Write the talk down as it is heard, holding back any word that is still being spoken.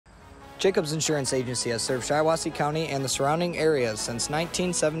Jacobs Insurance Agency has served Shiawassee County and the surrounding areas since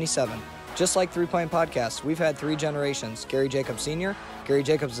 1977. Just like 3 Point Podcasts, we've had 3 generations: Gary Jacobs Sr., Gary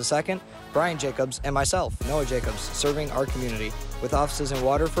Jacobs II, Brian Jacobs, and myself, Noah Jacobs, serving our community, with offices in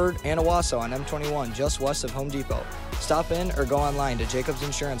Waterford and Owasso on M21, just west of Home Depot. Stop in or go online to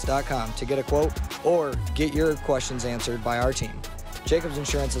jacobsinsurance.com to get a quote or get your questions answered by our team. Jacobs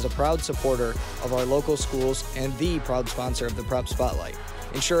Insurance is a proud supporter of our local schools and the proud sponsor of the Prep Spotlight.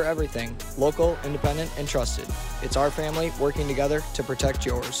 Insure everything, local, independent, and trusted. It's our family working together to protect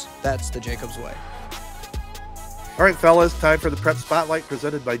yours. That's the Jacobs way. All right, fellas, time for the Prep Spotlight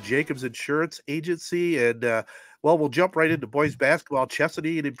presented by Jacobs Insurance Agency. And, we'll jump right into boys basketball.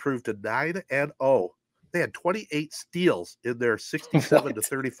 Chesapeake improved to 9-0. They had 28 steals in their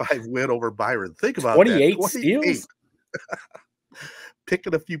 67-35 win over Byron. Think about 28 that. 28 steals?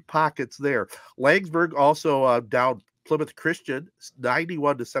 Picking a few pockets there. Langsburg also down Plymouth Christian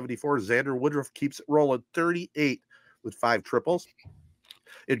 91-74. Xander Woodruff keeps it rolling 38 with 5 triples.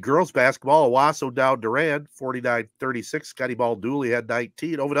 In girls basketball, Owasso down Durand 49-36. Scotty Ball Dooley had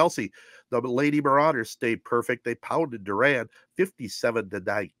 19. Over at Elsie, the Lady Marauders stayed perfect. They pounded Durand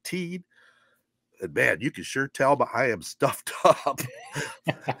 57-19. And man, you can sure tell I am stuffed up.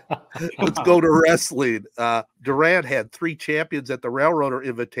 Let's go to wrestling. Durand had 3 champions at the Railroader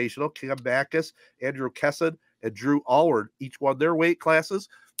Invitational: Cam Backus, Andrew Kesson, and Drew Allward. Each won their weight classes.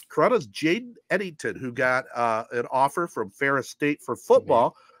 Coretta's Jaden Eddington, who got an offer from Ferris State for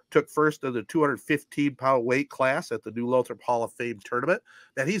football, took first in the 215-pound weight class at the New Lothrop Hall of Fame tournament.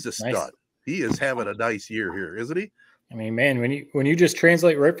 And he's a stud. Nice. He is having a nice year here, isn't he? I mean, man, when you just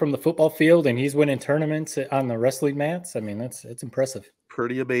translate right from the football field and he's winning tournaments on the wrestling mats, I mean, it's impressive.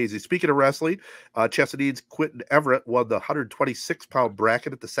 Pretty amazing. Speaking of wrestling, Chesapeake's Quentin Everett won the 126-pound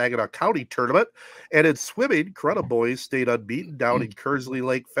bracket at the Saginaw County tournament. And in swimming, Coretta boys stayed unbeaten down in Kearsley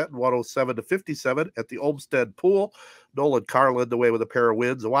Lake Fenton 107-57 at the Olmsted Pool. Nolan Carr led the way with a pair of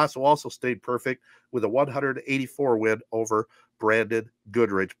wins. Owasso also stayed perfect with a 184 win over Brandon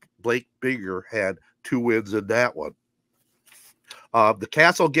Goodrich. Blake Bigger had 2 wins in that one. The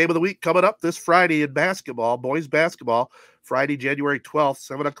Castle Game of the Week coming up this Friday in basketball, boys basketball, Friday, January 12th,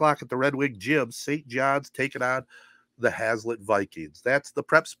 7 o'clock at the Red Wing Gym. St. John's taking on the Hazlitt Vikings. That's the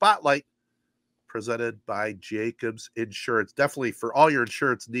Prep Spotlight presented by Jacobs Insurance. Definitely for all your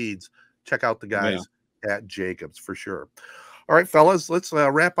insurance needs, check out the guys at Jacobs for sure. All right, fellas, let's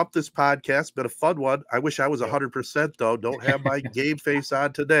wrap up this podcast. Been a fun one. I wish I was 100%, though. Don't have my game face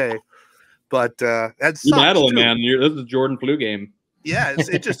on today. But that's you're battling, man. This is a Jordan flu game. Yeah,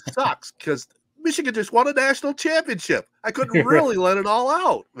 it just sucks because Michigan just won a national championship. I couldn't really let it all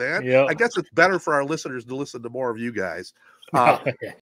out, man. Yep. I guess it's better for our listeners to listen to more of you guys.